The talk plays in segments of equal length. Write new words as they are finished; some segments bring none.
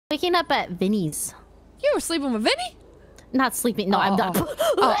Waking up at Vinny's. You were sleeping with Vinny? Not sleeping. No, I'm not. Stop.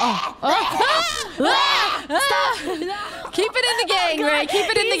 Keep it in the gang, Ray. Keep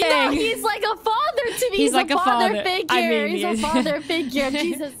it in the gang. He's like a father to me. He's like a father figure. I mean, he's a father figure.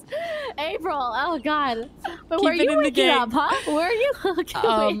 Jesus. April. Oh, God. But where are Keep it you in the waking gang. up, huh? Where are you?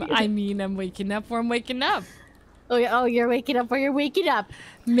 Okay, I mean, I'm waking up where I'm waking up. Oh, you're waking up where you're waking up.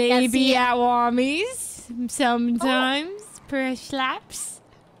 Maybe at Wami's sometimes per slaps.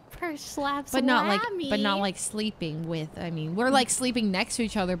 Slaps, But not like sleeping with. I mean, we're like sleeping next to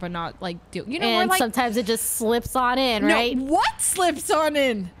each other, but not like we're like sometimes it just slips on in, right? No, what slips on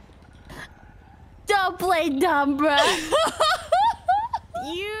in? Don't play dumb, bro.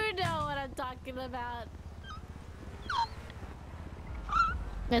 You know what I'm talking about.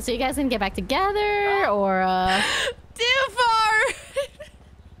 Yeah, so you guys gonna get back together, or Too far.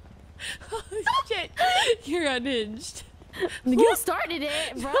 Oh shit! You're unhinged. You started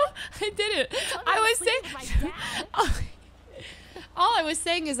it, bro. I did it. I was saying. All I was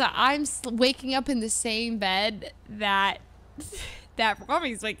saying is that I'm waking up in the same bed that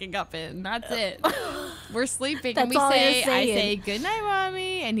Mommy's waking up in. That's it. We're sleeping, and I say good night,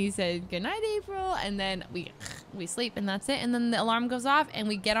 Mommy, and he said good night, April, and then we sleep, and that's it. And then the alarm goes off, and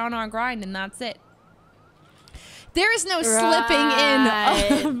we get on our grind, and that's it. There is no slipping in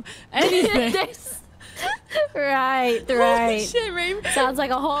of anything. Right. Holy shit, Ray. Sounds like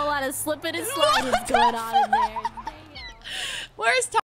a whole lot of slipping and sliding going on in there. Damn. Where's